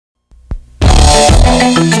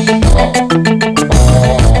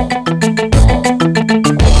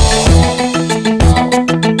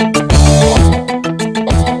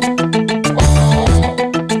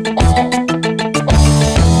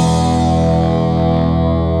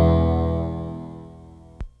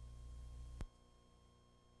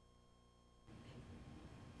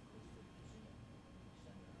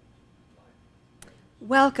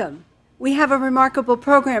Welcome. We have a remarkable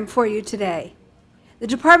program for you today. The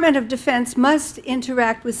Department of Defense must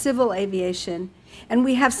interact with civil aviation, and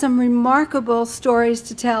we have some remarkable stories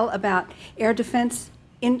to tell about air defense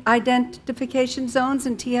identification zones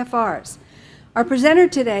and TFRs. Our presenter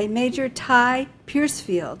today, Major Ty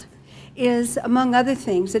Piercefield, is, among other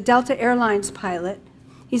things, a Delta Airlines pilot.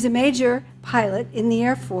 He's a major pilot in the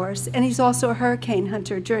Air Force, and he's also a hurricane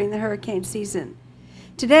hunter during the hurricane season.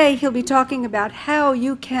 Today, he'll be talking about how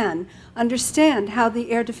you can understand how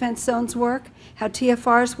the air defense zones work, how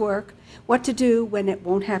TFRs work, what to do when it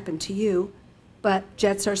won't happen to you, but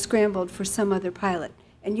jets are scrambled for some other pilot,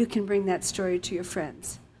 and you can bring that story to your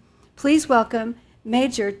friends. Please welcome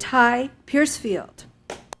Major Ty Piercefield.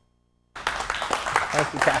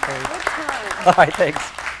 Thank you, Kathleen. All right,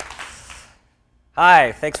 thanks.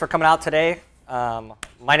 Hi, thanks for coming out today.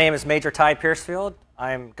 My name is Major Ty Piercefield.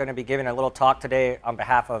 I'm going to be giving a little talk today on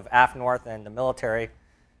behalf of AF North and the military.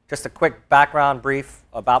 Just a quick background brief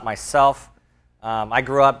about myself. I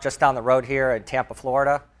grew up just down the road here in Tampa,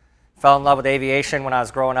 Florida. Fell in love with aviation when I was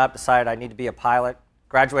growing up, decided I need to be a pilot.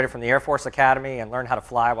 Graduated from the Air Force Academy and learned how to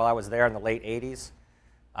fly while I was there in the late 80s.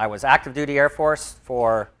 I was active duty Air Force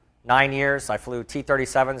for 9 years. I flew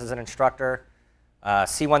T-37s as an instructor,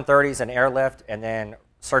 C-130s and airlift, and then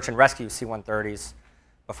search and rescue C-130s.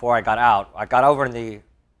 Before I got out. I got over in the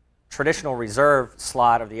traditional reserve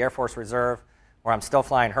slot of the Air Force Reserve, where I'm still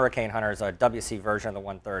flying Hurricane Hunters, a WC version of the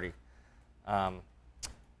 130. I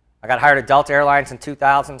got hired at Delta Airlines in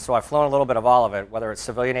 2000, so I've flown a little bit of all of it, whether it's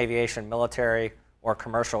civilian aviation, military, or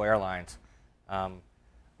commercial airlines.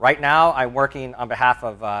 Right now, I'm working on behalf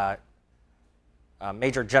of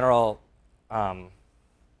Major General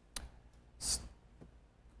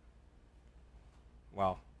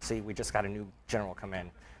see, we just got a new general come in.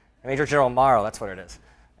 Major General Morrow, that's what it is.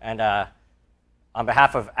 And on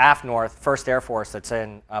behalf of AF North, 1st Air Force that's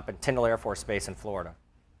up in Tyndall Air Force Base in Florida.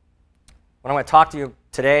 What I want to talk to you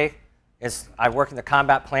today is I work in the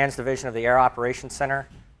Combat Plans Division of the Air Operations Center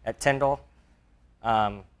at Tyndall.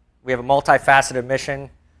 We have a multifaceted mission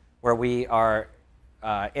where we are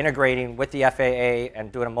integrating with the FAA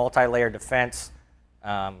and doing a multi-layered defense,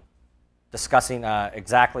 discussing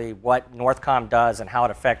exactly what NORTHCOM does and how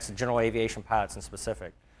it affects general aviation pilots in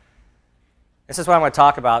specific. This is what I'm going to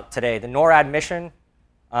talk about today. The NORAD mission,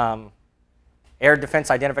 Air Defense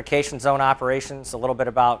Identification Zone operations, a little bit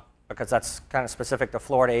about, because that's kind of specific to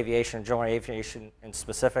Florida aviation, general aviation in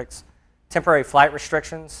specifics. Temporary flight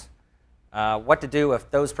restrictions, what to do if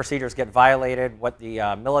those procedures get violated, what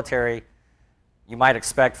the military you might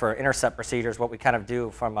expect for intercept procedures, what we kind of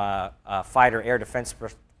do from a fighter air defense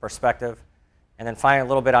perspective, and then finally a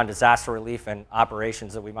little bit on disaster relief and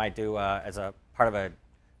operations that we might do as a part of a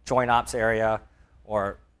joint ops area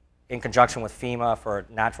or in conjunction with FEMA for a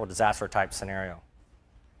natural disaster type scenario.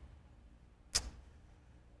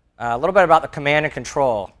 A little bit about the command and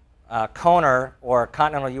control. CONER, or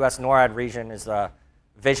Continental U.S. NORAD region, is the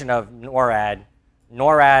vision of NORAD.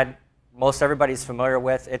 NORAD, most everybody's familiar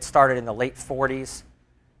with. It started in the late 40s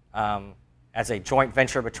as a joint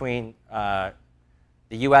venture between the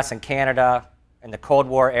US and Canada in the Cold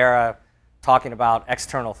War era, talking about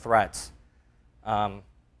external threats.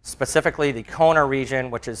 Specifically, the CONER region,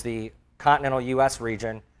 which is the continental US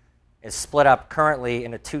region, is split up currently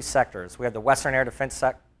into two sectors. We have the Western Air Defense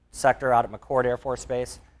Sector out at McChord Air Force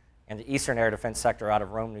Base and the Eastern Air Defense Sector out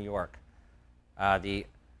of Rome, New York. The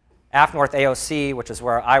AF North AOC, which is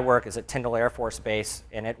where I work, is at Tyndall Air Force Base,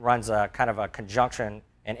 and it runs a kind of a conjunction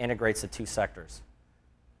and integrates the two sectors.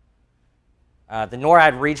 The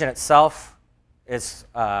NORAD region itself is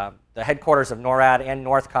the headquarters of NORAD and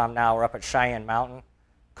NORTHCOM now are up at Cheyenne Mountain.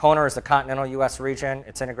 CONER is the continental US region.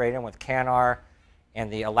 It's integrated in with CANAR,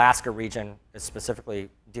 and the Alaska region is specifically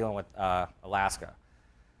dealing with Alaska.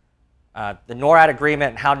 The NORAD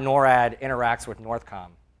agreement and how NORAD interacts with NORTHCOM.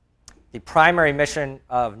 The primary mission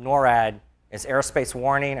of NORAD is airspace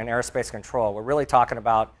warning and airspace control. We're really talking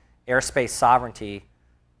about airspace sovereignty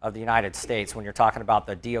of the United States when you're talking about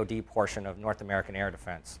the DoD portion of North American air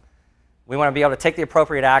defense. We want to be able to take the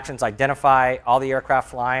appropriate actions, identify all the aircraft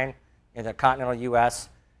flying in the continental US,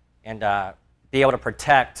 and be able to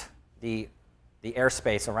protect the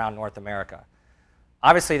airspace around North America.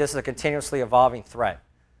 Obviously, this is a continuously evolving threat.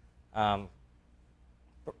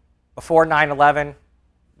 Before 9/11,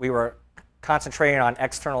 we were concentrating on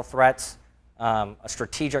external threats, a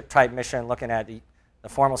strategic type mission looking at the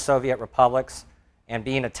former Soviet republics and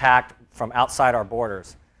being attacked from outside our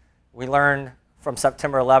borders. We learned from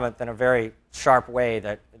September 11th in a very sharp way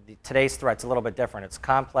that today's threat's a little bit different. It's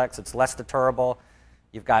complex, it's less deterrable.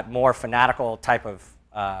 You've got more fanatical type of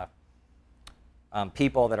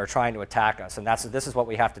people that are trying to attack us, and this is what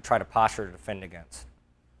we have to try to posture to defend against.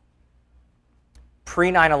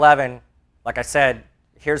 Pre-9/11, like I said,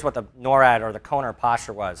 here's what the NORAD or the CONAR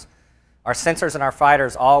posture was. Our sensors and our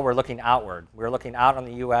fighters all were looking outward. We were looking out on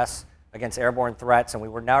the U.S. against airborne threats, and we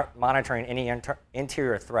were not monitoring any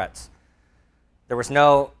interior threats. There was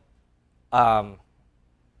no intel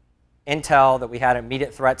that we had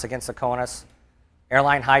immediate threats against the CONUS.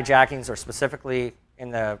 Airline hijackings are specifically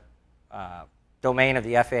in the domain of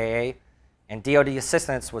the FAA, and DoD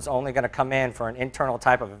assistance was only going to come in for an internal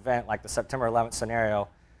type of event like the September 11th scenario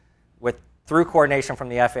through coordination from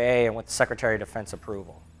the FAA and with the Secretary of Defense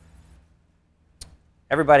approval.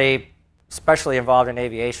 Everybody, especially involved in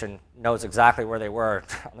aviation, knows exactly where they were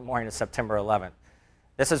on the morning of September 11th.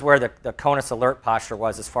 This is where the CONUS alert posture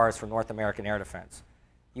was as far as for North American air defense.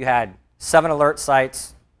 You had 7 alert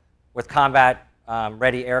sites with combat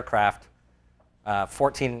ready aircraft,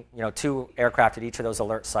 2 aircraft at each of those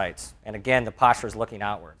alert sites. And again, the posture is looking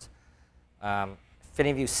outwards. If any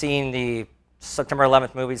of you have seen the September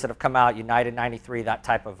 11th movies that have come out, United 93, that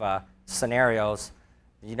type of scenarios,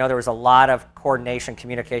 you know there was a lot of coordination,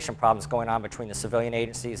 communication problems going on between the civilian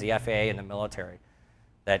agencies, the FAA, and the military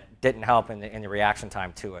that didn't help in the reaction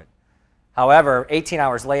time to it. However, 18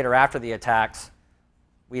 hours later after the attacks,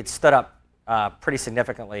 we had stood up pretty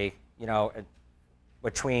significantly,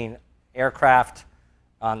 between aircraft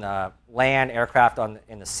on the land, aircraft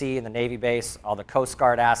in the sea, in the Navy base, all the Coast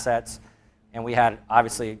Guard assets, and we had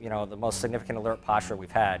obviously, the most significant alert posture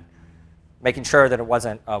we've had, making sure that it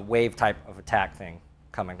wasn't a wave type of attack thing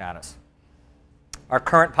coming at us. Our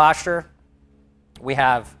current posture, we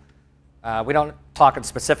have, we don't talk in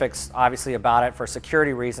specifics obviously about it for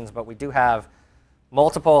security reasons, but we do have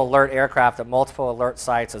multiple alert aircraft at multiple alert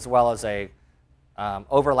sites, as well as a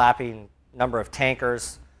overlapping number of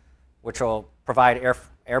tankers, which will provide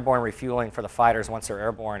airborne refueling for the fighters once they're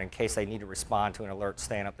airborne in case they need to respond to an alert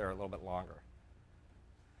staying up there a little bit longer.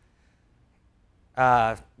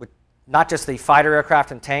 With not just the fighter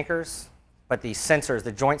aircraft and tankers, but the sensors,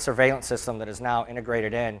 the joint surveillance system that is now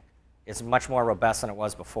integrated in is much more robust than it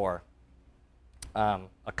was before.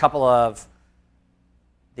 A couple of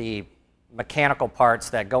the mechanical parts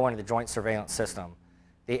that go into the joint surveillance system.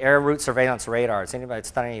 The air route surveillance radars. Anybody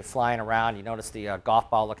that's done any flying around, you notice the golf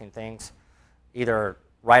ball looking things, either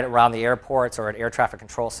right around the airports or at air traffic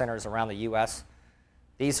control centers around the US.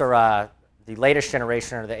 These are the latest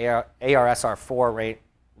generation of the ARSR-4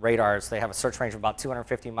 radars. They have a search range of about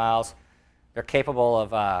 250 miles. They're capable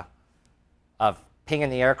of pinging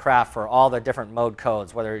the aircraft for all the different mode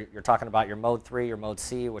codes, whether you're talking about your Mode 3 or Mode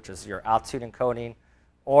C, which is your altitude encoding,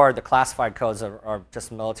 or the classified codes are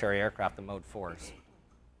just military aircraft, the Mode 4s.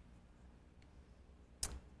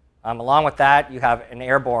 Along with that, you have an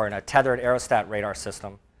airborne, a tethered aerostat radar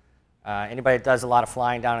system. Anybody that does a lot of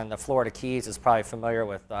flying down in the Florida Keys is probably familiar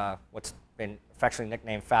with what's been affectionately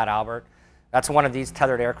nicknamed Fat Albert. That's one of these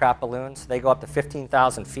tethered aircraft balloons. They go up to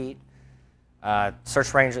 15,000 feet.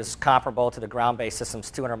 Search range is comparable to the ground-based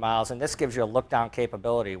system's 200 miles, and this gives you a look-down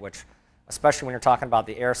capability, which, especially when you're talking about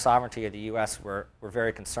the air sovereignty of the U.S., we're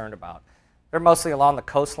very concerned about. They're mostly along the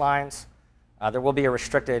coastlines. There will be a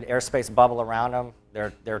restricted airspace bubble around them.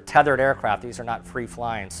 They're tethered aircraft. These are not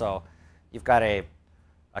free-flying, so you've got a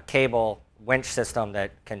cable winch system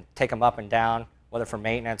that can take them up and down, whether for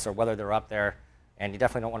maintenance or whether they're up there, and you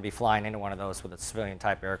definitely don't want to be flying into one of those with a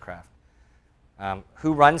civilian-type aircraft.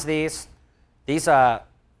 Who runs these? These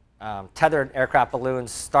tethered aircraft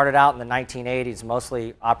balloons started out in the 1980s,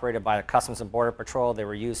 mostly operated by the Customs and Border Patrol. They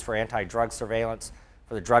were used for anti-drug surveillance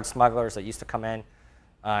for the drug smugglers that used to come in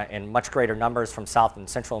much greater numbers from South and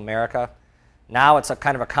Central America. Now it's a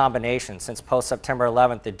kind of a combination. Since post-September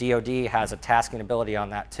 11th, the DoD has a tasking ability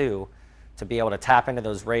on that too, to be able to tap into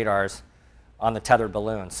those radars on the tethered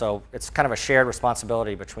balloon. So it's kind of a shared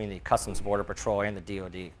responsibility between the Customs Border Patrol and the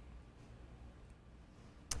DoD.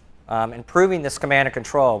 Improving this command and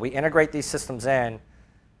control, we integrate these systems in,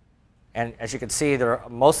 and as you can see, they're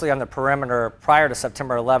mostly on the perimeter prior to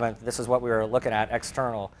September 11th. This is what we were looking at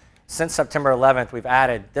external. Since September 11th, we've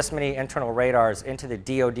added this many internal radars into the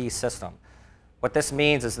DoD system. What this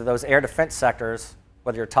means is that those air defense sectors,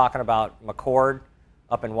 whether you're talking about McChord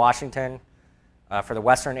up in Washington, for the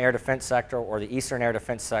Western Air Defense Sector or the Eastern Air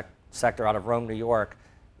Defense Sector out of Rome, New York,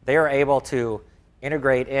 they are able to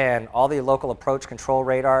integrate in all the local approach control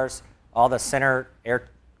radars, all the center air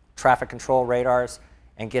traffic control radars,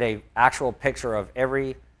 and get an actual picture of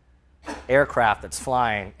every aircraft that's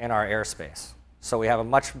flying in our airspace. So we have a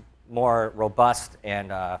much more robust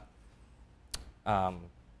and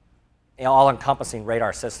all-encompassing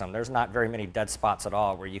radar system. There's not very many dead spots at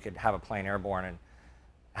all where you could have a plane airborne and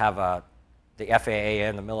have the FAA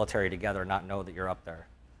and the military together not know that you're up there.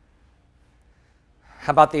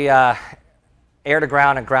 How about the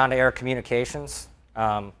air-to-ground and ground-to-air communications?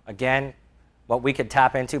 Again, what we could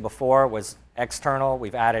tap into before was external.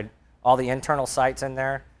 We've added all the internal sites in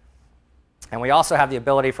there. And we also have the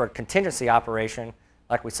ability for a contingency operation,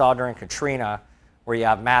 like we saw during Katrina, where you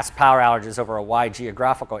have mass power outages over a wide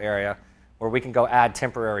geographical area, where we can go add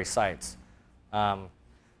temporary sites.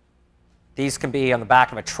 These can be on the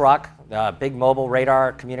back of a truck, big mobile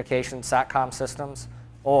radar communication SATCOM systems,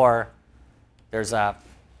 or there's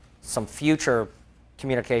some future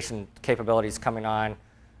communication capabilities coming on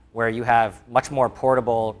where you have much more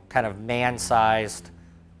portable, kind of man-sized,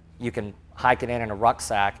 you can hike it in a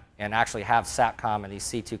rucksack and actually have SATCOM and these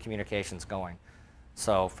C2 communications going.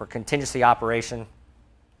 So for contingency operation,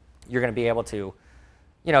 you're going to be able to,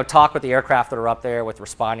 talk with the aircraft that are up there, with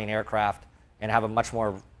responding aircraft, and have a much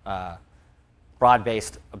more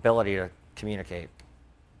broad-based ability to communicate.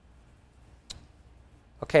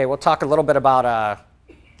 Okay, we'll talk a little bit about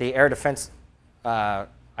the air defense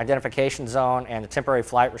identification zone and the temporary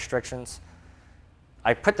flight restrictions.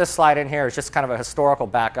 I put this slide in here as just kind of a historical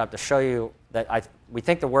backup to show you that we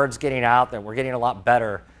think the word's getting out, that we're getting a lot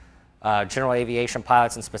better, general aviation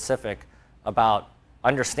pilots in specific, about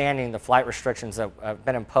understanding the flight restrictions that have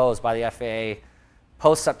been imposed by the FAA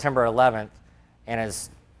post-September 11th, and is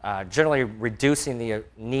generally reducing the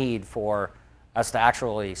need for us to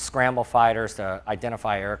actually scramble fighters to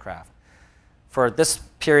identify aircraft. For this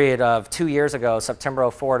period of 2 years ago, September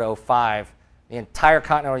 04 to 05, the entire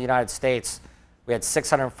continental United States, we had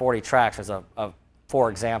 640 tracks as for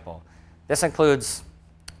example. This includes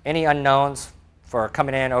any unknowns for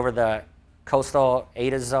coming in over the coastal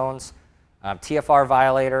ADA zones, TFR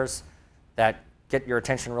violators that get your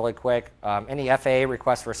attention really quick, any FAA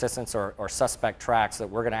requests for assistance or suspect tracks that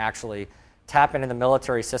we're going to actually tap into the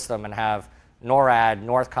military system and have NORAD,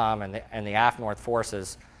 NORTHCOM, and the AF North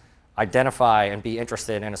forces identify and be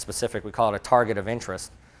interested in a specific, we call it a target of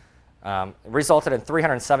interest. It resulted in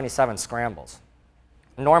 377 scrambles.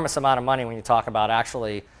 Enormous amount of money when you talk about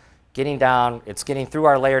actually getting down, it's getting through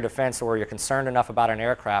our layer defense where you're concerned enough about an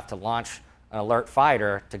aircraft to launch an alert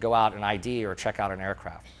fighter to go out and ID or check out an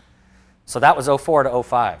aircraft. So that was 04 to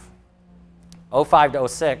 05. 05 to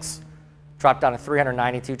 06, dropped down to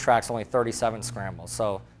 392 tracks, only 37 scrambles.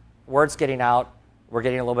 So word's getting out. We're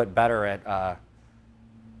getting a little bit better at,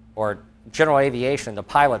 or general aviation, the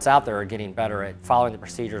pilots out there are getting better at following the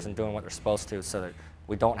procedures and doing what they're supposed to so that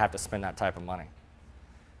we don't have to spend that type of money.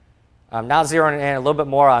 Now zeroing in a little bit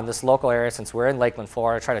more on this local area, since we're in Lakeland,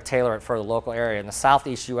 Florida, try to tailor it for the local area. In the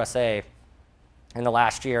southeast USA, in the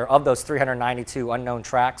last year, of those 392 unknown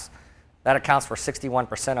tracks, that accounts for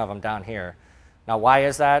 61% of them down here. Now, why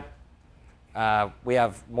is that? We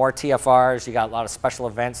have more TFRs. You got a lot of special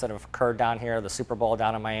events that have occurred down here, the Super Bowl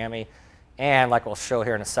down in Miami, and like we'll show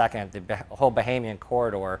here in a second, the whole Bahamian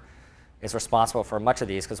corridor is responsible for much of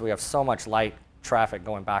these because we have so much light traffic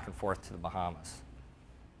going back and forth to the Bahamas.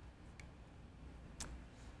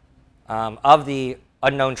 Of the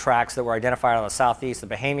unknown tracks that were identified on the southeast, the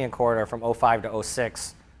Bahamian corridor from 05 to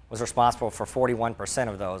 06 was responsible for 41%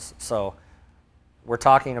 of those. So we're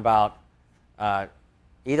talking about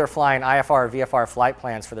either flying IFR or VFR flight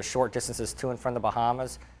plans for the short distances to and from the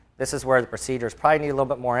Bahamas. This is where the procedures probably need a little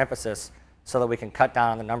bit more emphasis so that we can cut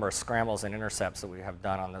down on the number of scrambles and intercepts that we have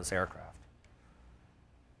done on those aircraft.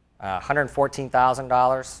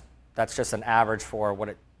 $114,000, that's just an average for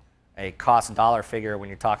what a cost dollar figure when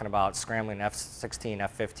you're talking about scrambling F-16,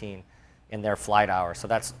 F-15 in their flight hours. So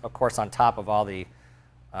that's, of course, on top of all the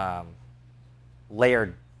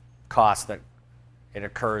layered costs that it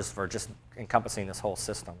occurs for just encompassing this whole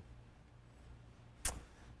system.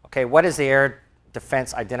 Okay, what is the Air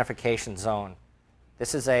Defense Identification Zone?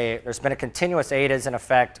 This is there's been a continuous ADIS in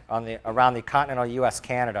effect around the continental US,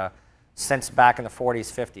 Canada since back in the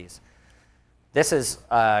 40s, 50s. This is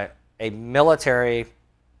a military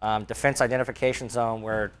defense identification zone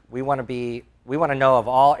where we want to know of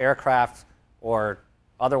all aircraft or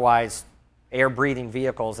otherwise air-breathing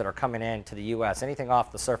vehicles that are coming into the US, anything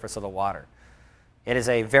off the surface of the water. It is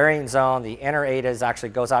a varying zone. The inner ADIS actually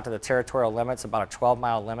goes out to the territorial limits, about a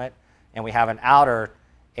 12-mile limit, and we have an outer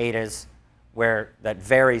ADIS that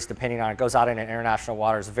varies depending on, it goes out into international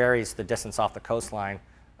waters, varies the distance off the coastline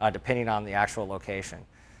depending on the actual location.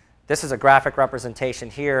 This is a graphic representation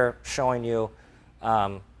here showing you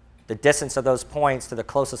the distance of those points to the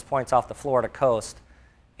closest points off the Florida coast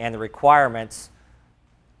and the requirements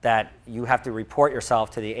that you have to report yourself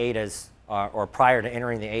to the ADAs or prior to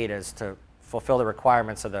entering the ADAs to fulfill the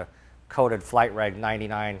requirements of the coded Flight Reg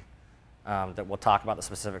 99 that we'll talk about the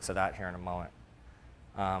specifics of that here in a moment.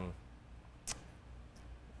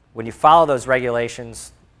 When you follow those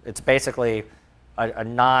regulations, it's basically a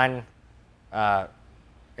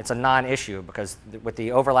non-issue because with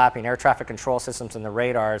the overlapping air traffic control systems and the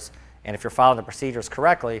radars, and if you're following the procedures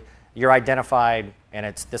correctly, you're identified,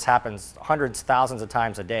 and this happens hundreds, thousands of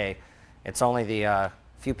times a day. It's only the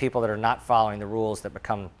few people that are not following the rules that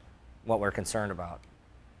become what we're concerned about.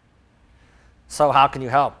 So how can you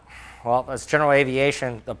help? Well, as general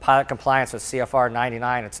aviation, the pilot compliance with CFR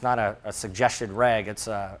 99, it's not a suggested reg. It's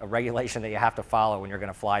a regulation that you have to follow when you're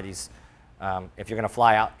going to fly these, if you're going to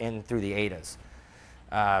fly out in through the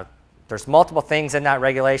ADAs. There's multiple things in that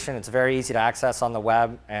regulation. It's very easy to access on the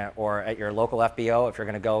web or at your local FBO if you're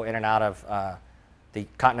going to go in and out of the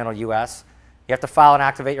continental U.S. You have to file and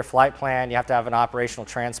activate your flight plan. You have to have an operational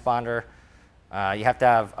transponder. You have to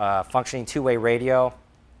have a functioning two-way radio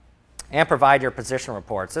and provide your position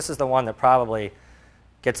reports. This is the one that probably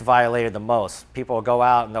gets violated the most. People will go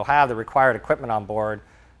out and they'll have the required equipment on board,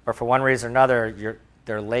 but for one reason or another,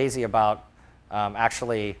 they're lazy about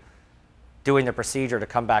actually doing the procedure to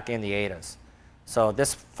come back in the ADAs. So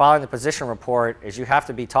this following the position report is you have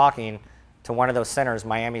to be talking to one of those centers,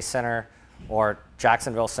 Miami Center or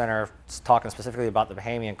Jacksonville Center, talking specifically about the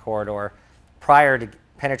Bahamian corridor, prior to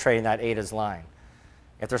penetrating that ADAS line.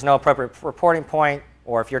 If there's no appropriate reporting point,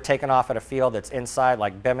 or if you're taken off at a field that's inside,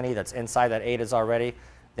 like Bimini, that's inside that ADAS already,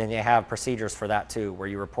 then you have procedures for that too, where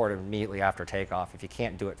you report it immediately after takeoff if you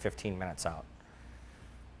can't do it 15 minutes out.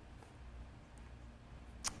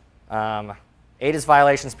 ADAS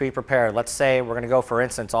violations, be prepared. Let's say we're going to go, for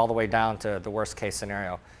instance, all the way down to the worst case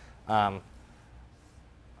scenario.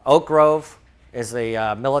 Oak Grove is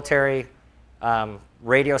the military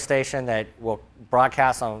radio station that will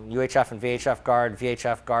broadcast on UHF and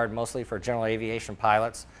VHF guard mostly for general aviation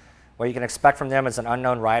pilots. What you can expect from them is an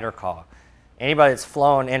unknown rider call. Anybody that's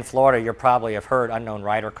flown in Florida, you probably have heard unknown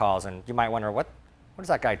rider calls, and you might wonder, what is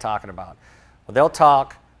that guy talking about? Well, they'll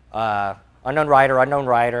talk unknown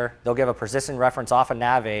rider. They'll give a position reference off a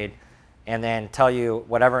NavAid and then tell you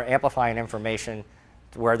whatever amplifying information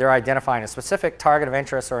where they're identifying a specific target of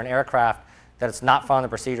interest or an aircraft that it's not following the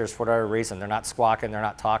procedures for whatever reason. They're not squawking, they're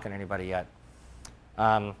not talking to anybody yet.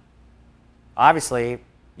 Obviously,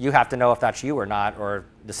 you have to know if that's you or not, or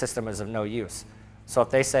the system is of no use. So if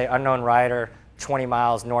they say unknown rider, 20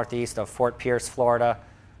 miles northeast of Fort Pierce, Florida,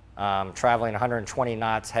 traveling 120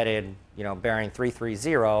 knots, headed, bearing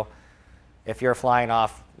 330, if you're flying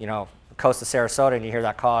off, the coast of Sarasota and you hear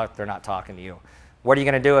that call, they're not talking to you. What are you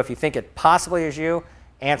going to do if you think it possibly is you?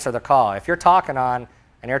 Answer the call. If you're talking on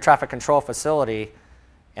an air traffic control facility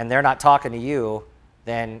and they're not talking to you,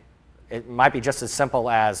 then it might be just as simple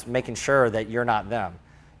as making sure that you're not them.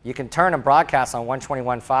 You can turn and broadcast on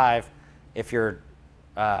 121.5 if you're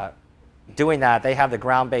doing that. They have the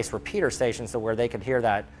ground-based repeater stations where they can hear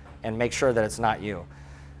that and make sure that it's not you.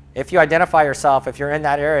 If you identify yourself, if you're in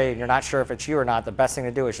that area and you're not sure if it's you or not, the best thing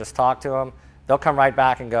to do is just talk to them. They'll come right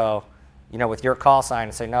back and go, with your call sign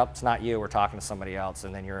and say, nope, it's not you, we're talking to somebody else,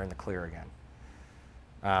 and then you're in the clear again.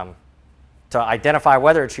 To identify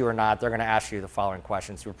whether it's you or not, they're going to ask you the following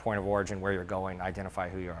questions: your point of origin, where you're going, identify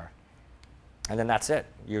who you are. And then that's it.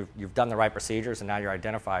 You've done the right procedures, and now you're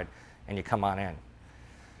identified, and you come on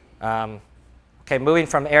in. Okay, moving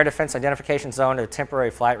from air defense identification zone to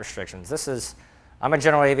temporary flight restrictions. I'm a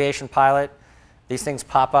general aviation pilot. These things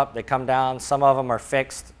pop up, they come down. Some of them are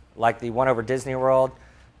fixed, like the one over Disney World.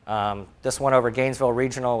 This one over Gainesville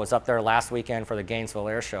Regional was up there last weekend for the Gainesville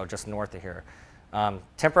Air Show, just north of here.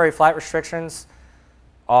 Temporary flight restrictions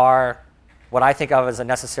are what I think of as a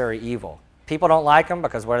necessary evil. People don't like them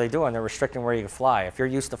because what are they doing? They're restricting where you can fly. If you're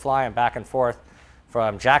used to flying back and forth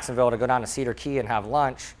from Jacksonville to go down to Cedar Key and have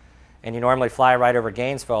lunch, and you normally fly right over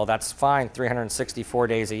Gainesville, that's fine 364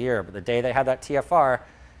 days a year. But the day they have that TFR,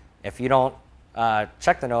 if you don't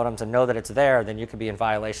check the NOTAMs and know that it's there, then you could be in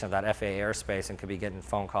violation of that FAA airspace and could be getting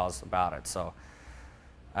phone calls about it. So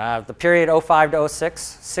the period 05 to 06,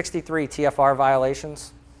 63 TFR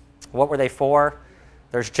violations. What were they for?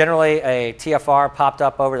 There's generally a TFR popped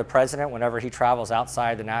up over the president whenever he travels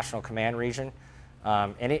outside the National Command Region.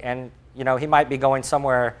 He might be going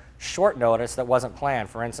somewhere short notice that wasn't planned.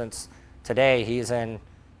 For instance, today he's in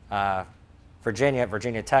Virginia at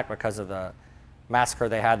Virginia Tech because of the massacre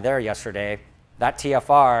they had there yesterday. That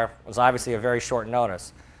TFR was obviously a very short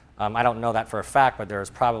notice. I don't know that for a fact, but there's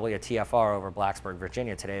probably a TFR over Blacksburg,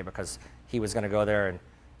 Virginia today because he was going to go there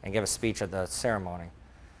and give a speech at the ceremony.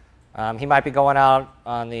 He might be going out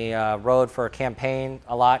on the road for a campaign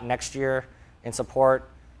a lot next year in support.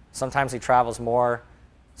 Sometimes he travels more.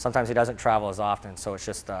 Sometimes he doesn't travel as often, so it's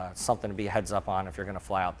just something to be a heads up on if you're going to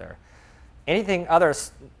fly out there. Anything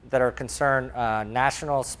others that are concerned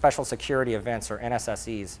National Special Security Events, or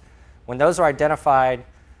NSSEs, when those are identified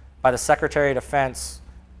by the Secretary of Defense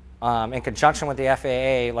in conjunction with the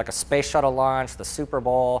FAA, like a space shuttle launch, the Super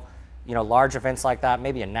Bowl, large events like that,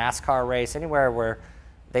 maybe a NASCAR race, anywhere where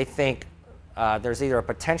they think there's either a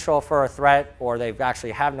potential for a threat or they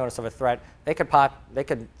actually have notice of a threat, they could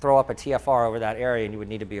throw up a TFR over that area, and you would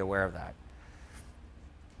need to be aware of that.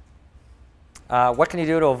 What can you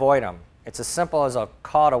do to avoid them? It's as simple as a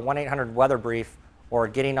call to 1-800-WEATHER brief or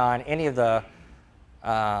getting on any of the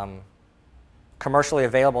commercially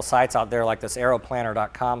available sites out there like this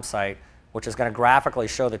aeroplanner.com site, which is going to graphically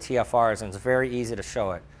show the TFRs, and it's very easy to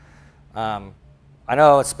show it. I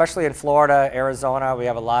know, especially in Florida, Arizona, we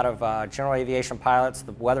have a lot of general aviation pilots.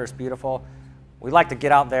 The weather's beautiful. We like to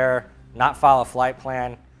get out there, not follow a flight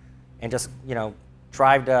plan, and just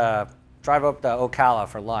drive up to Ocala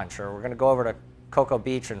for lunch, or we're going to go over to Cocoa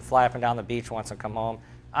Beach and fly up and down the beach once and come home.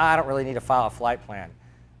 I don't really need to follow a flight plan.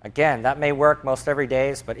 Again, that may work most every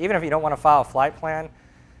day, but even if you don't want to follow a flight plan,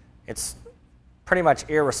 it's pretty much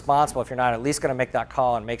irresponsible if you're not at least going to make that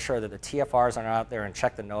call and make sure that the TFRs are out there and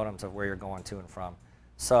check the NOTAMs of where you're going to and from.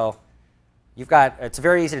 So it's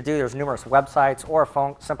very easy to do. There's numerous websites, or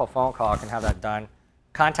a simple phone call can have that done.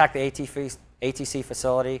 Contact the ATC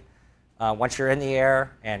facility once you're in the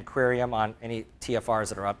air and query them on any TFRs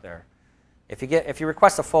that are up there. If you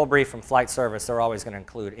request a full brief from flight service, they're always going to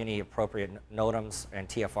include any appropriate NOTAMs and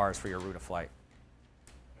TFRs for your route of flight.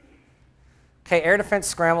 Okay, air defense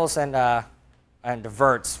scrambles and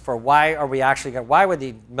diverts for why would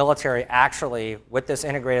the military actually, with this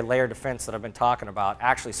integrated layer defense that I've been talking about,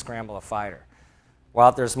 actually scramble a fighter?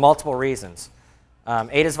 Well, there's multiple reasons.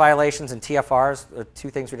 ADAS violations and TFRs, the two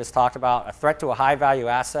things we just talked about, a threat to a high-value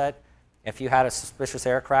asset. If you had a suspicious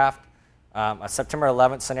aircraft, a September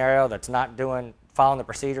 11th scenario that's not following the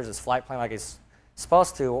procedures, his flight plan like he's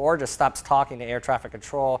supposed to, or just stops talking to air traffic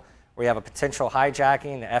control, where you have a potential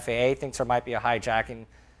hijacking. The FAA thinks there might be a hijacking.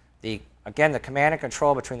 Again, the command and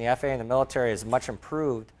control between the FAA and the military is much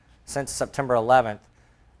improved since September 11th.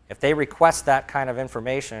 If they request that kind of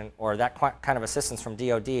information or that kind of assistance from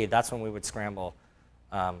DoD, that's when we would scramble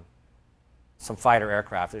some fighter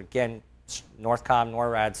aircraft. Again, NORTHCOM,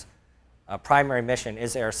 NORAD's primary mission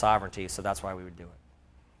is air sovereignty, so that's why we would do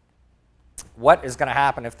it. What is going to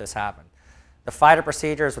happen if this happened? The fighter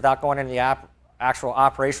procedures, without going into the actual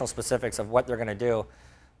operational specifics of what they're going to do,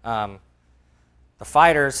 the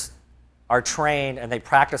fighters are trained and they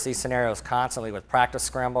practice these scenarios constantly with practice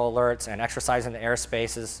scramble alerts and exercising the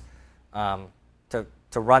airspaces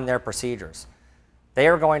to run their procedures. They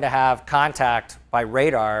are going to have contact by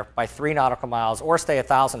radar by 3 nautical miles or stay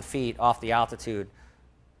 1,000 feet off the altitude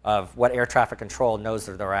of what air traffic control knows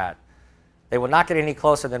that they're at. They will not get any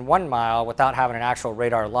closer than 1 mile without having an actual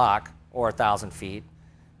radar lock or 1,000 feet.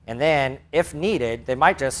 And then, if needed, they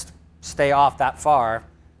might just stay off that far.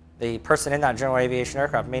 The person in that general aviation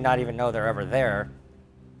aircraft may not even know they're ever there.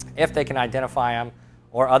 If they can identify them,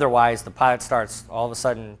 or otherwise the pilot all of a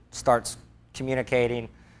sudden starts communicating,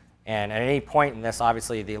 and at any point in this,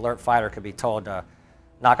 obviously the alert fighter could be told to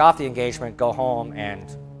knock off the engagement, go home, and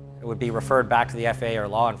it would be referred back to the FAA or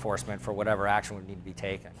law enforcement for whatever action would need to be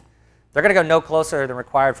taken. They're going to go no closer than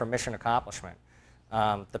required for mission accomplishment.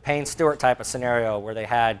 The Payne-Stewart type of scenario where they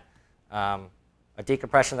had a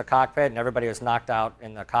decompression of the cockpit and everybody was knocked out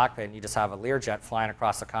in the cockpit and you just have a Learjet flying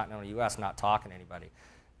across the continental U.S. not talking to anybody.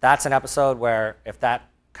 That's an episode where if that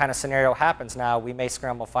kind of scenario happens now, we may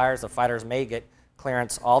scramble fighters. The fighters may get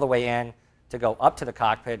clearance all the way in to go up to the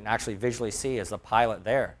cockpit and actually visually see, is the pilot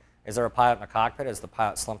there? Is there a pilot in the cockpit? Is the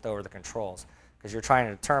pilot slumped over the controls? Because you're trying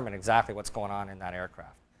to determine exactly what's going on in that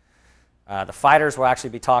aircraft. The fighters will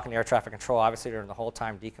actually be talking to air traffic control, obviously, during the whole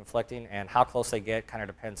time deconflicting, and how close they get kind of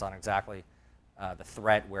depends on exactly the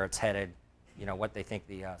threat, where it's headed, what they think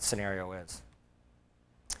the scenario is.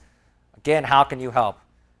 Again, how can you help?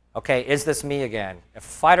 Okay, is this me again? If a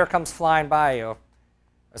fighter comes flying by you,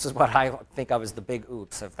 this is what I think of as the big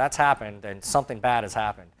oops. If that's happened, then something bad has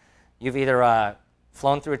happened. You've either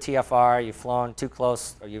flown through a TFR, you've flown too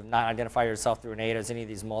close, or you've not identified yourself through an ADAS, any of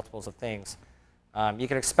these multiples of things. You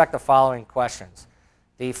can expect the following questions.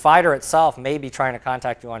 The fighter itself may be trying to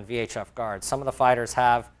contact you on VHF guard. Some of the fighters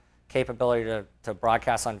have capability to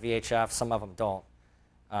broadcast on VHF, some of them don't.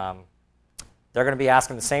 They're going to be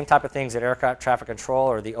asking the same type of things that aircraft traffic control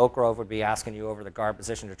or the Oak Grove would be asking you over the guard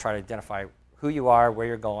position to try to identify who you are, where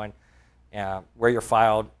you're going, where you're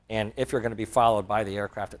filed, and if you're going to be followed by the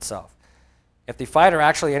aircraft itself. If the fighter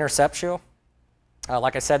actually intercepts you,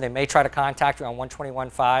 like I said, they may try to contact you on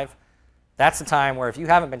 121.5. That's the time where if you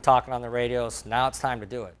haven't been talking on the radios, now it's time to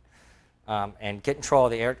do it. And get control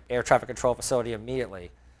of the air traffic control facility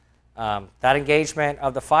immediately. That engagement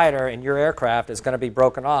of the fighter in your aircraft is going to be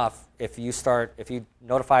broken off if you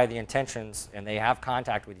notify the intentions and they have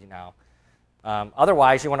contact with you now.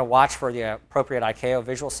 Otherwise, you want to watch for the appropriate ICAO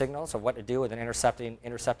visual signals of what to do with an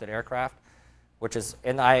intercepted aircraft, which is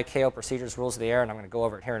in the ICAO procedures rules of the air, and I'm going to go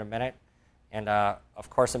over it here in a minute. And of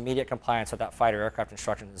course, immediate compliance with that fighter aircraft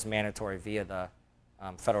instruction is mandatory via the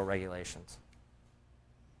federal regulations.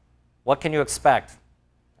 What can you expect?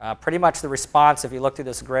 Pretty much the response, if you look through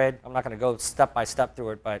this grid, I'm not going to go step by step through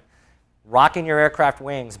it, but rocking your aircraft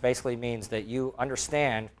wings basically means that you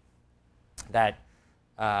understand that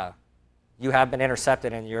you have been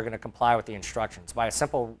intercepted and you're going to comply with the instructions. By a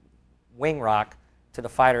simple wing rock to the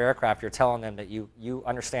fighter aircraft, you're telling them that you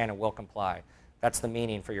understand and will comply. That's the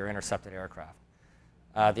meaning for your intercepted aircraft.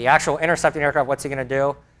 The actual intercepting aircraft, what's he going to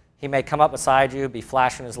do? He may come up beside you, be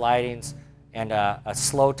flashing his lightings, and a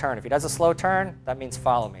slow turn. If he does a slow turn, that means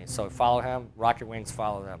follow me. So follow him, rock your wings,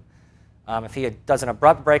 follow them. If he does an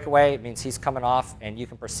abrupt breakaway, it means he's coming off and you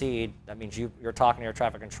can proceed. That means you're talking to air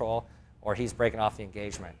traffic control or he's breaking off the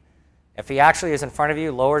engagement. If he actually is in front of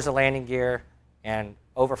you, lowers the landing gear, and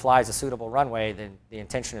overflies a suitable runway, then the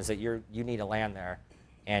intention is that you need to land there.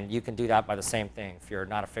 And you can do that by the same thing. If you're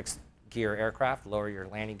not a fixed gear aircraft, lower your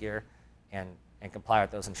landing gear and comply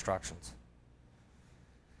with those instructions.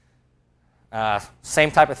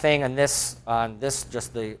 Same type of thing on this,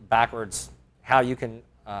 just the backwards, how you can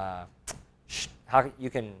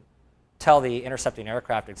tell the intercepting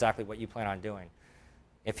aircraft exactly what you plan on doing.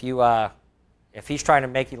 If he's trying to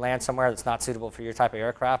make you land somewhere that's not suitable for your type of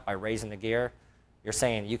aircraft by raising the gear, you're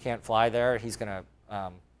saying you can't fly there, he's going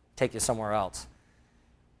to take you somewhere else.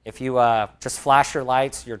 If you just flash your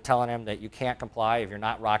lights, you're telling him that you can't comply if you're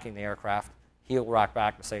not rocking the aircraft. He'll rock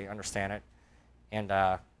back to say, understand it.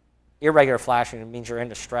 And irregular flashing means you're in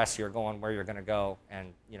distress, you're going where you're going to go,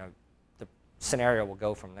 and the scenario will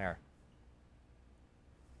go from there.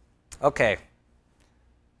 Okay,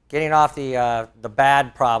 getting off the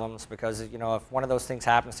bad problems, because if one of those things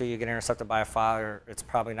happens to you, you get intercepted by a fighter, it's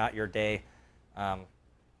probably not your day.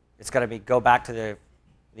 It's going to go back to the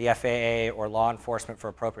FAA or law enforcement for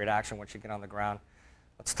appropriate action once you get on the ground.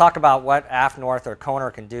 Let's talk about what AF North or CONER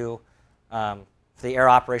can do for the Air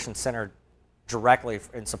Operations Center directly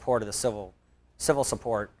in support of the civil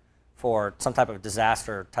support for some type of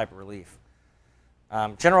disaster type of relief.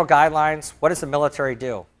 General guidelines, what does the military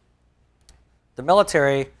do? The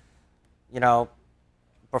military,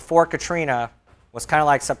 before Katrina was kind of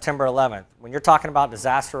like September 11th. When you're talking about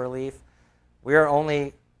disaster relief, we are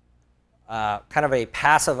only kind of a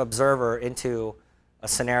passive observer into a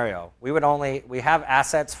scenario. We have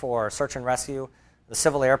assets for search and rescue. The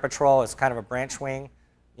Civil Air Patrol is kind of a branch wing,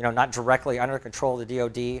 not directly under the control of the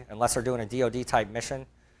DoD unless they're doing a DoD type mission.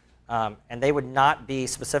 And they would not be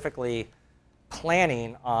specifically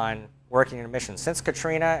planning on working in a mission. Since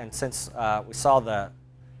Katrina and since we saw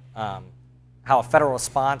how a federal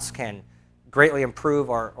response can greatly improve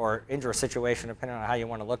or injure a situation, depending on how you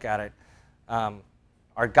want to look at it,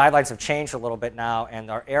 our guidelines have changed a little bit now,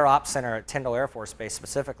 and our Air Ops Center at Tyndall Air Force Base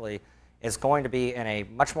specifically is going to be in a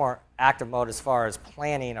much more active mode as far as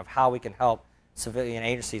planning of how we can help civilian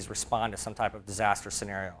agencies respond to some type of disaster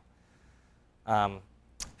scenario.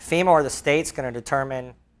 FEMA or the state's going to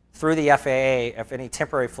determine through the FAA if any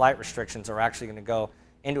temporary flight restrictions are actually going to go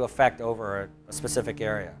into effect over a specific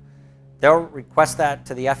area. They'll request that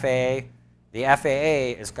to the FAA. The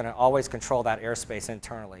FAA is going to always control that airspace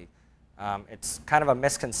internally. It's kind of a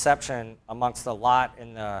misconception amongst a lot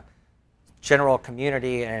in the general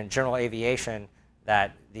community and general aviation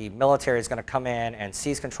that the military is going to come in and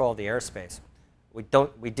seize control of the airspace. We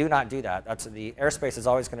do not do that. The airspace is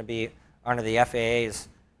always going to be under the FAA's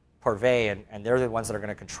purvey, and they're the ones that are going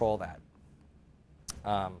to control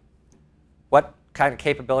that. What kind of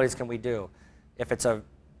capabilities can we do? If it's an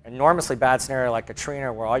enormously bad scenario like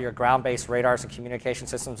Katrina, where all your ground-based radars and communication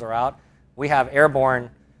systems are out, we have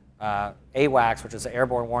airborne AWACS, which is an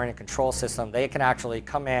airborne warning and control system. They can actually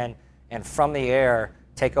come in and from the air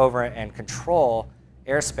take over and control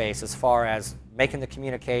airspace as far as making the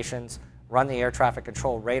communications, run the air traffic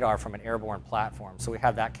control radar from an airborne platform. So we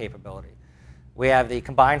have that capability. We have the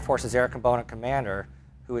Combined Forces Air Component Commander,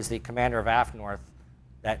 who is the commander of AF North,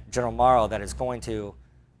 that General Morrow, that is going to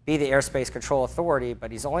be the airspace control authority,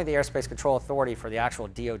 but he's only the airspace control authority for the actual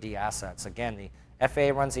DoD assets. Again, the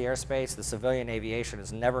FAA runs the airspace. The civilian aviation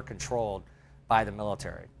is never controlled by the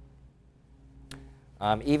military.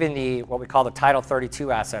 Even what we call the Title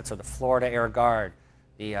 32 assets, or the Florida Air Guard,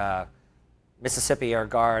 the Mississippi Air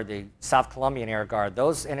Guard, the South Colombian Air Guard,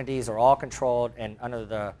 those entities are all controlled and under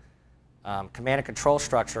the command and control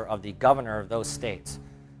structure of the governor of those states.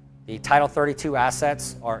 The Title 32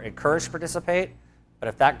 assets are encouraged to participate, but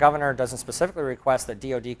if that governor doesn't specifically request that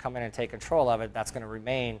DoD come in and take control of it, that's going to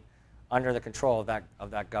remain under the control of that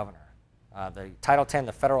governor. The Title 10,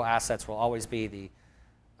 the federal assets, will always be the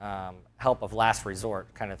help of last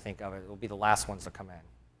resort, kind of think of it. It will be the last ones to come in.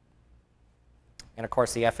 And of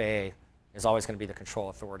course, the FAA is always going to be the control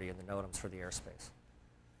authority and the NOTAMs for the airspace.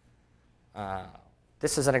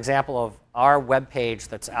 This is an example of our web page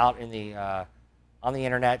that's out in the, on the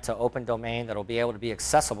internet to open domain that will be able to be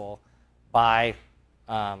accessible by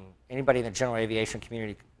anybody in the general aviation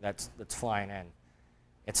community that's flying in.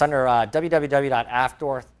 It's under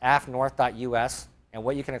www.afnorth.us, and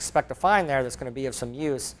what you can expect to find there that's going to be of some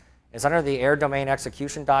use is under the air domain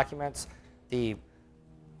execution documents, the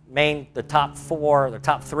top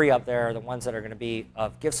three up there are the ones that are going to be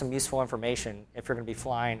give some useful information if you're going to be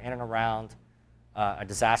flying in and around a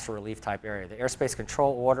disaster relief type area. The airspace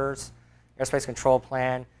control orders, airspace control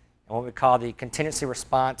plan, and what we call the contingency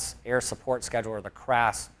response air support schedule, or the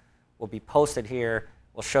CRAS, will be posted here.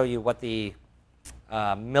 We'll show you what the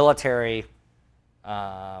military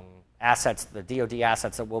assets, the DoD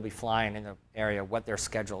assets that will be flying in the area, what their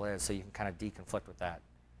schedule is, so you can kind of deconflict with that.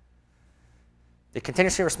 The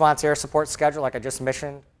contingency response air support schedule, like I just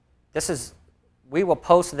mentioned, we will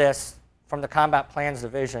post this from the Combat Plans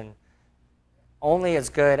Division only as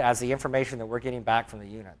good as the information that we're getting back from the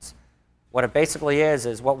units. What it basically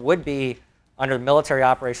is what would be under the military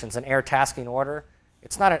operations an air tasking order.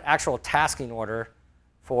 It's not an actual tasking order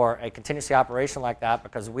for a contingency operation like that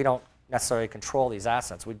because we don't necessarily control these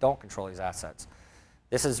assets. We don't control these assets.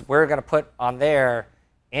 We're going to put on there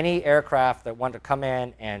any aircraft that want to come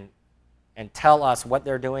in and tell us what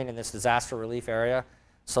they're doing in this disaster relief area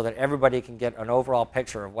so that everybody can get an overall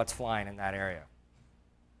picture of what's flying in that area.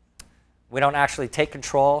 We don't actually take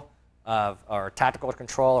control of, or tactical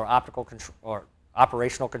control or optical control or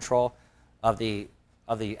operational control of the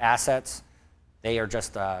assets. They are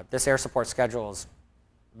just, this air support schedule is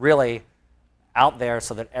really out there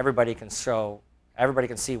so that everybody can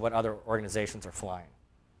see what other organizations are flying.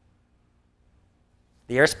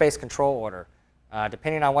 The airspace control order,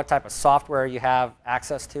 depending on what type of software you have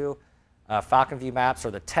access to, Falcon View Maps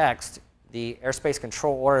or the text, the airspace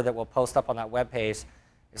control order that we'll post up on that web page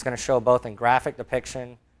is going to show both in graphic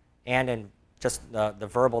depiction and in just the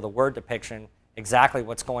verbal, the word depiction, exactly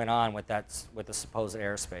what's going on with the supposed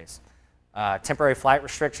airspace. Temporary flight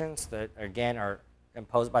restrictions that, again, are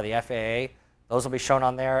imposed by the FAA, those will be shown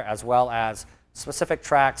on there, as well as specific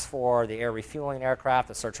tracks for the air refueling aircraft,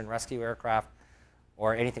 the search and rescue aircraft,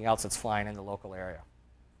 or anything else that's flying in the local area.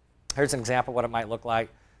 Here's an example of what it might look like.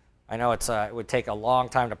 I know it would take a long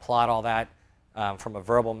time to plot all that from a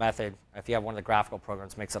verbal method. If you have one of the graphical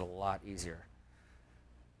programs, it makes it a lot easier.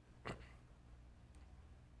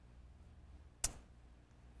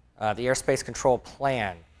 The airspace control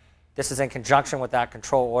plan. This is in conjunction with that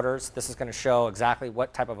control orders. This is going to show exactly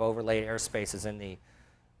what type of overlaid airspace is in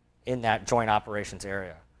that joint operations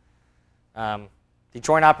area. The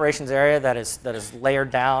joint operations area that is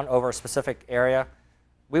layered down over a specific area,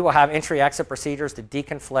 we will have entry-exit procedures to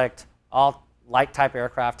deconflict all light type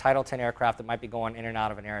aircraft, Title 10 aircraft that might be going in and out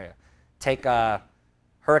of an area. Take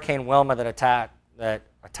Hurricane Wilma that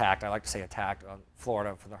attacked, I like to say attacked,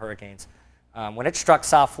 Florida from the hurricanes. When it struck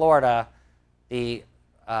South Florida, the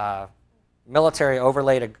military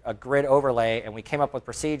overlaid a grid overlay, and we came up with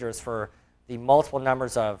procedures for the multiple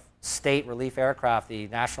numbers of state relief aircraft, the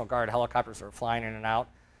National Guard helicopters that are flying in and out,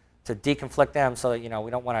 to deconflict them so that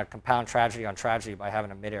we don't want to compound tragedy on tragedy by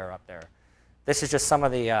having a midair up there. This is just some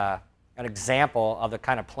of the an example of the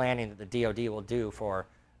kind of planning that the DoD will do for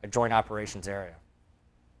a joint operations area.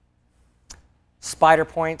 Spider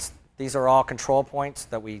points, these are all control points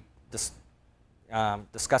that we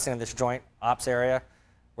discussing in this joint ops area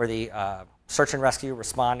where the search and rescue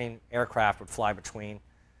responding aircraft would fly between.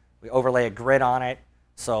 We overlay a grid on it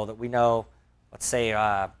so that we know, let's say,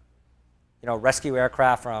 rescue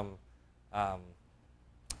aircraft from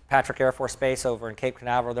Patrick Air Force Base over in Cape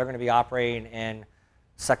Canaveral, they're going to be operating in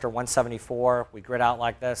Sector 174. We grid out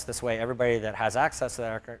like this. This way, everybody that has access to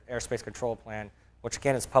that airspace control plan, which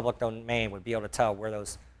again is public domain, would be able to tell where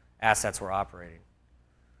those assets were operating.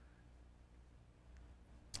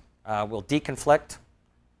 We'll deconflict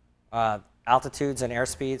altitudes and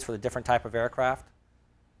airspeeds for the different type of aircraft.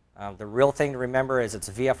 The real thing to remember is it's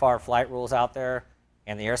VFR flight rules out there,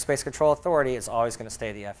 and the Airspace Control Authority is always going to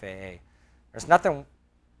stay the FAA. There's nothing,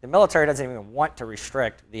 the military doesn't even want to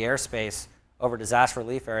restrict the airspace over disaster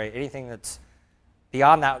relief area, anything that's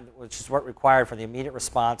beyond that, which is what required for the immediate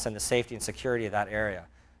response and the safety and security of that area.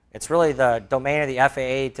 It's really the domain of the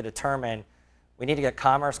FAA to determine we need to get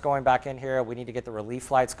commerce going back in here, we need to get the relief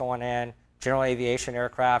flights going in, general aviation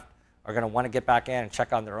aircraft are going to want to get back in and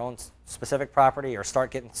check on their own specific property or start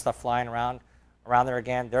getting stuff flying around there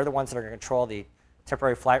again. They're the ones that are going to control the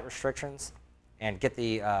temporary flight restrictions and get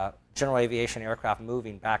the general aviation aircraft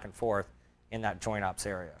moving back and forth in that joint ops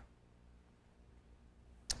area.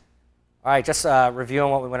 All right, just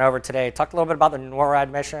reviewing what we went over today. Talked a little bit about the NORAD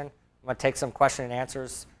mission. I'm going to take some question and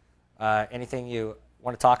answers. Anything you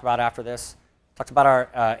want to talk about after this. Talked about our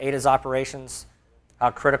ADAS operations, how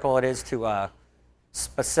critical it is to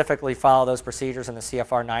specifically follow those procedures in the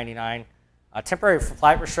CFR 99. Temporary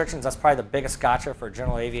flight restrictions, that's probably the biggest gotcha for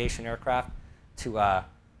general aviation aircraft, to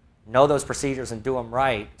know those procedures and do them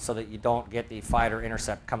right so that you don't get the fighter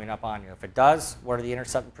intercept coming up on you. If it does, what are the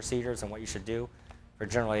intercept procedures and what you should do for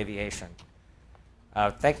general aviation?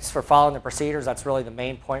 Thanks for following the procedures. That's really the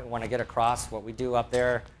main point we want to get across. What we do up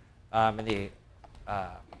there in the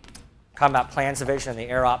Combat Plans Division and the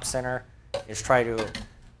Air Ops Center is try to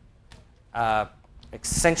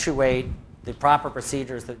accentuate the proper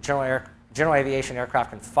procedures that general aviation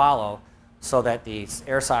aircraft can follow so that the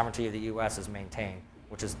air sovereignty of the U.S. is maintained,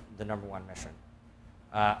 which is the #1 mission.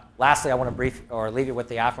 Lastly, I want to leave you with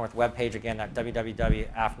the AFNORTH webpage again, at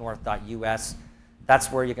www.afnorth.us.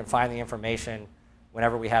 That's where you can find the information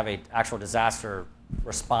whenever we have an actual disaster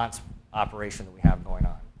response operation that we have going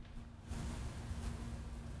on.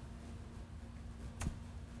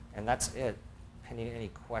 And that's it. Any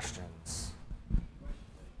questions?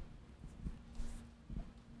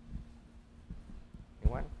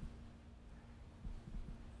 Anyone?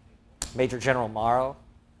 Major General Morrow.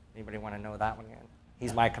 Anybody want to know that one again?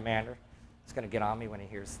 He's my commander. He's going to get on me when he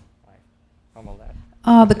hears my home that.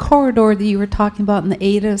 The corridor that you were talking about in the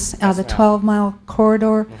ADAS, the 12-mile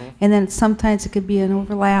corridor, and then sometimes it could be an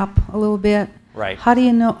overlap a little bit. Right. How do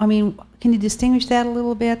you know? I mean, can you distinguish that a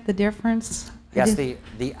little bit, the difference? Yes, the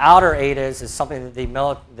outer ADAS is something that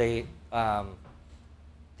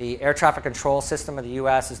the air traffic control system of the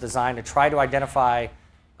U.S. is designed to try to identify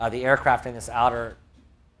the aircraft in this outer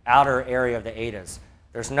area of the ADAS.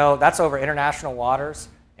 That's over international waters,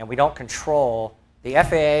 and we don't control. The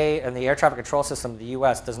FAA and the air traffic control system of the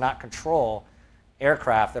U.S. does not control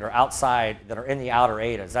aircraft that are outside, that are in the outer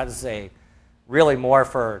ADAS. That is really more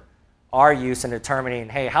for our use in determining,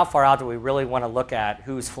 hey, how far out do we really want to look at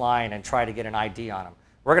who's flying and try to get an ID on them?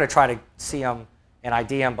 We're going to try to see them and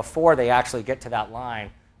ID them before they actually get to that line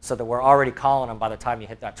so that we're already calling them by the time you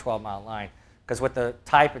hit that 12-mile line. Because with the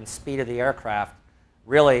type and speed of the aircraft,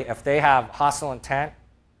 really, if they have hostile intent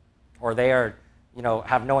or they are,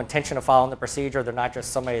 have no intention of following the procedure, they're not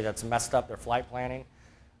just somebody that's messed up their flight planning,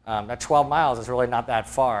 that 12 miles is really not that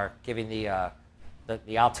far, given the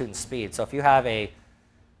altitude and speed. So if you have a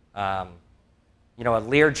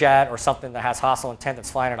Learjet or something that has hostile intent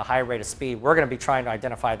that's flying at a high rate of speed, we're going to be trying to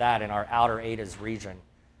identify that in our outer ADAS region,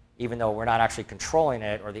 even though we're not actually controlling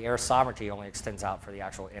it, or the air sovereignty only extends out for the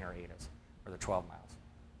actual inner ADAS, or the 12 miles.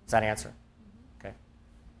 Does that answer? Okay.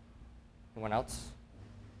 Anyone else?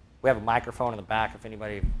 We have a microphone in the back. If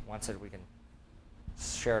anybody wants it, we can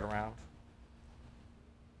share it around.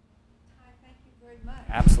 Ty, thank you very much.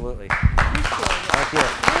 Absolutely. Thank you.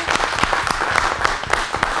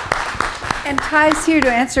 And Ty's here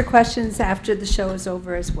to answer questions after the show is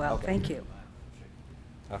over as well. Okay. Thank you.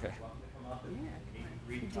 Okay. Yeah.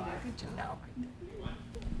 You did a good job.